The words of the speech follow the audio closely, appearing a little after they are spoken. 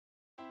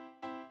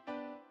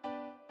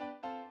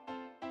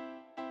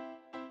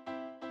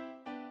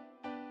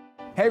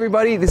Hey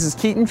everybody, this is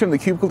Keaton from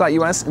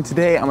TheCubicle.us, and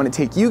today I'm going to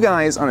take you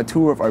guys on a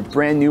tour of our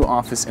brand new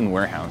office and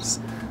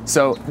warehouse.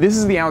 So this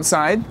is the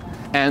outside,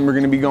 and we're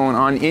going to be going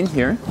on in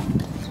here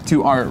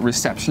to our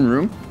reception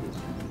room.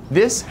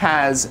 This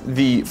has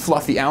the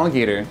fluffy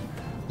alligator,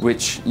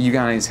 which you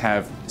guys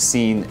have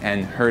seen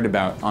and heard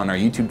about on our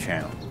YouTube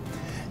channel.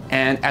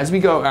 And as we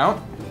go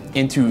out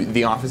into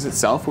the office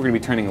itself, we're going to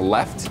be turning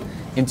left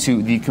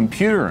into the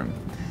computer room.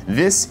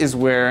 This is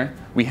where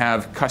we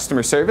have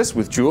customer service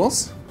with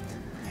Jules,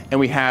 and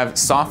we have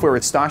software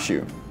with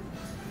Stashu.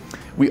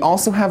 We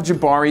also have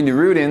Jabari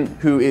Nerudin,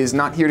 who is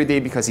not here today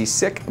because he's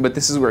sick, but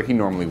this is where he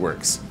normally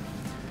works.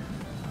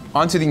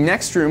 Onto the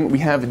next room, we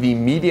have the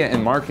media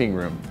and marketing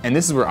room, and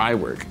this is where I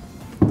work.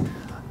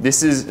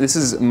 This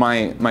is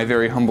my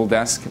very humble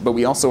desk, but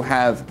we also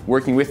have,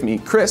 working with me,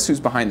 Chris, who's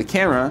behind the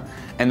camera,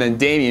 and then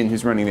Damien,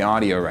 who's running the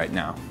audio right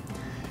now.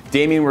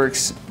 Damien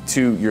works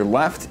to your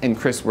left, and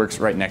Chris works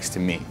right next to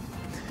me.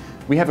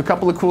 We have a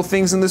couple of cool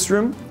things in this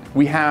room.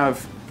 We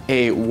have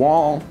a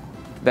wall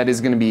that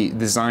is going to be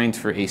designed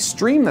for a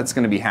stream that's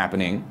going to be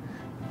happening.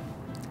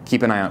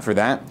 Keep an eye out for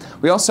that.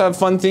 We also have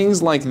fun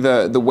things like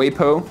the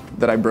WAPO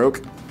that I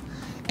broke,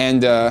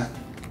 and a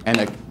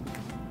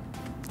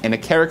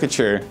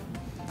caricature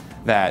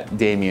that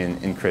Damien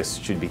and Chris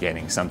should be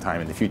getting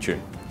sometime in the future.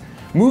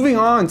 Moving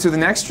on to the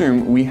next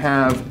room, we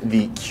have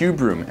the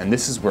cube room, and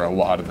this is where a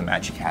lot of the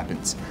magic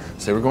happens.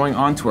 So we're going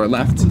on to our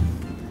left,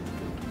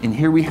 and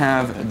here we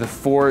have the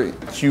 4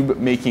 cube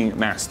making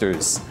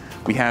masters.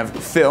 We have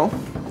Phil,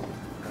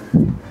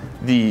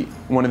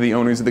 one of the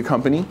owners of the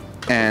company,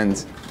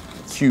 and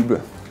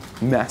Cube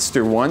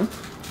Master 1.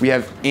 We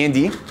have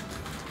Andy.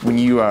 When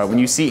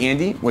you see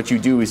Andy, what you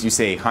do is you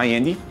say, "Hi,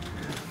 Andy."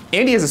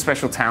 Andy has a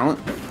special talent,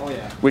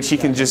 which he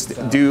can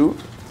just do.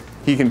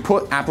 He can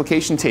put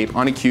application tape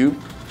on a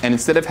cube, and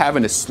instead of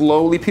having to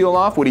slowly peel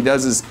off, what he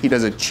does is he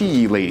does a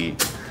chi lady.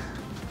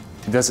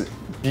 He does a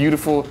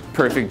beautiful,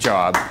 perfect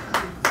job.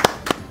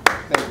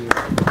 Thank you.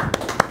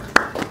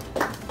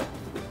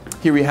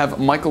 Here we have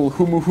Michael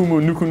Humu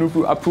Humu Nuku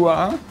Nuku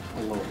Apua.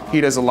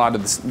 He does a lot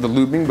of the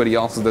lubing, but he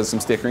also does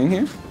some stickering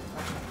here.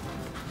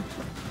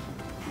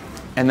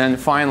 And then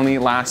finally,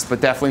 last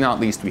but definitely not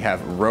least, we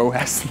have Ro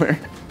Hessler.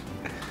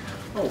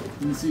 Oh,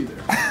 didn't see you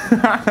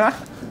there.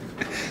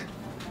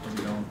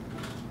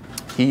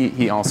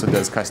 He also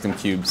does custom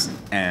cubes,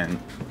 and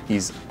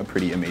he's a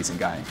pretty amazing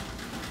guy.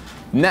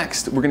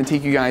 Next, we're going to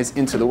take you guys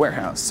into the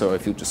warehouse, so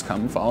if you'll just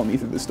come and follow me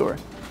through this door.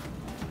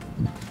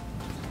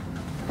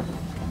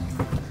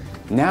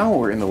 Now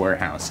we're in the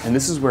warehouse, and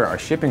this is where our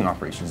shipping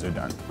operations are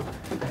done.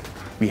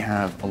 We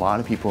have a lot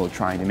of people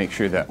trying to make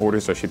sure that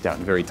orders are shipped out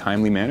in a very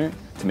timely manner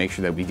to make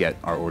sure that we get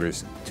our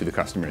orders to the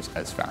customers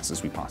as fast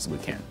as we possibly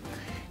can.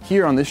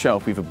 Here on this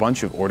shelf, we have a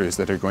bunch of orders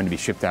that are going to be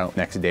shipped out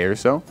next day or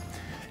so.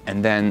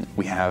 And then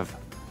we have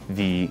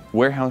the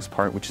warehouse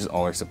part, which is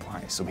all our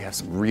supplies. So we have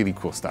some really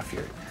cool stuff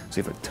here.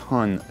 So we have a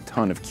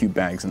ton of cube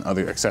bags and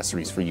other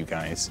accessories for you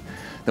guys.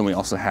 Then we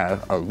also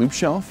have our loop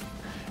shelf.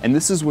 And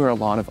this is where a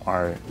lot of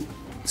our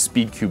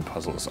speed cube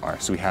puzzles are.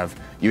 So we have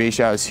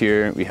Yueishaos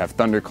here, we have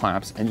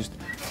thunderclaps, and just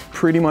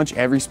pretty much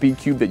every speed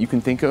cube that you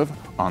can think of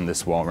on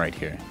this wall right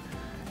here.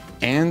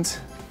 And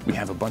we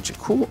have a bunch of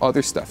cool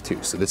other stuff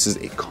too. So this is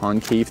a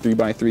concave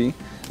 3x3.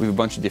 We have a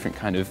bunch of different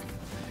kind of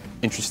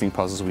interesting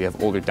puzzles. We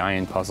have older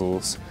die-in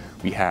puzzles.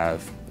 We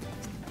have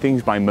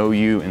things by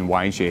Moyu and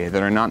YJ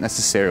that are not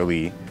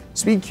necessarily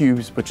speed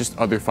cubes, but just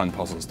other fun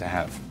puzzles to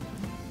have.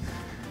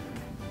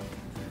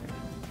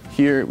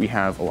 Here we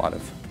have a lot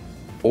of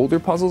older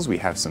puzzles. We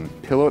have some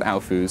pillowed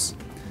outfus.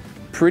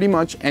 Pretty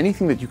much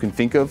anything that you can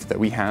think of that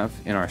we have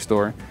in our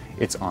store,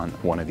 it's on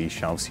one of these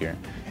shelves here.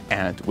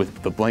 And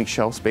with the blank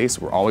shelf space,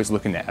 we're always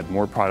looking to add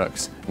more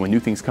products. When new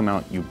things come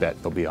out, you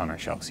bet they'll be on our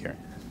shelves here.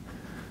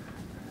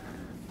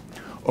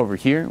 Over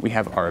here, we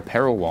have our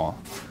apparel wall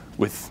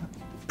with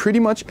pretty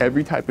much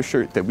every type of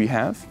shirt that we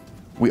have.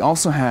 We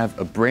also have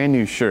a brand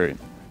new shirt,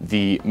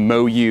 the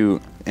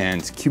Moyu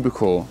and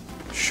Cubicle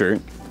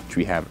shirt, which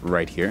we have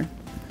right here.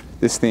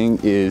 This thing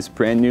is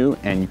brand new,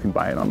 and you can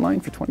buy it online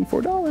for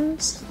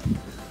 $24.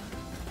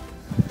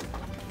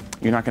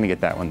 You're not gonna get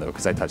that one though,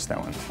 because I touched that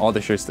one. All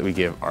the shirts that we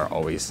give are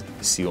always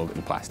sealed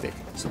in plastic,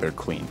 so they're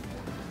clean.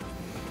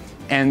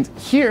 And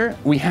here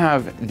we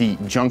have the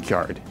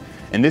junkyard.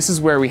 And this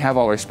is where we have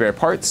all our spare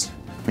parts.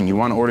 When you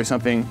want to order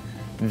something,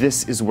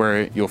 this is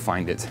where you'll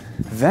find it.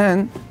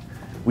 Then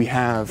we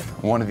have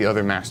one of the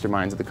other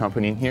masterminds of the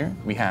company in here.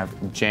 We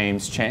have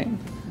James Chang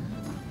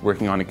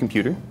working on a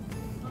computer.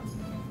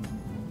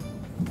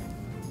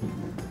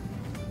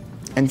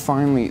 And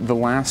finally, the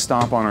last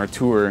stop on our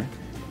tour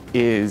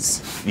is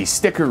the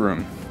sticker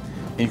room.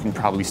 And you can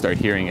probably start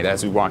hearing it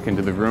as we walk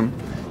into the room.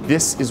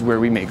 This is where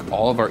we make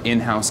all of our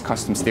in-house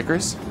custom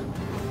stickers.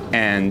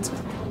 And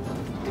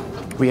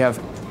we have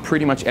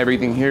pretty much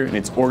everything here, and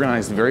it's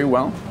organized very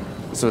well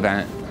so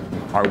that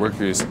our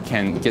workers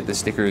can get the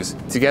stickers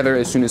together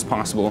as soon as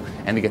possible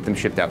and to get them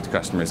shipped out to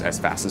customers as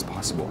fast as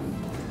possible.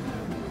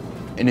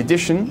 In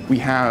addition, we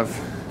have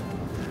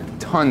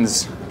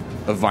tons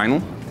of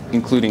vinyl,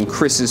 including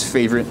Chris's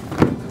favorite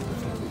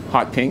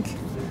hot pink.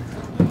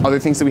 Other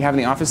things that we have in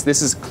the office,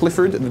 this is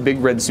Clifford, the big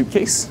red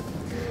suitcase.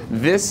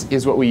 This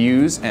is what we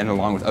use, and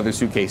along with other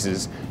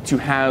suitcases, to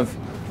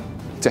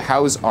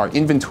house our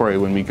inventory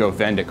when we go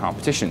vend at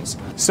competitions.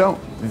 So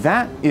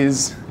that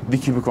is the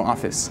Cubicle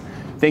office.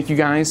 Thank you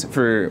guys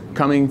for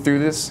coming through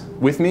this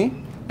with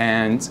me,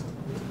 and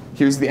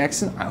here's the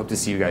exit. I hope to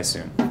see you guys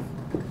soon.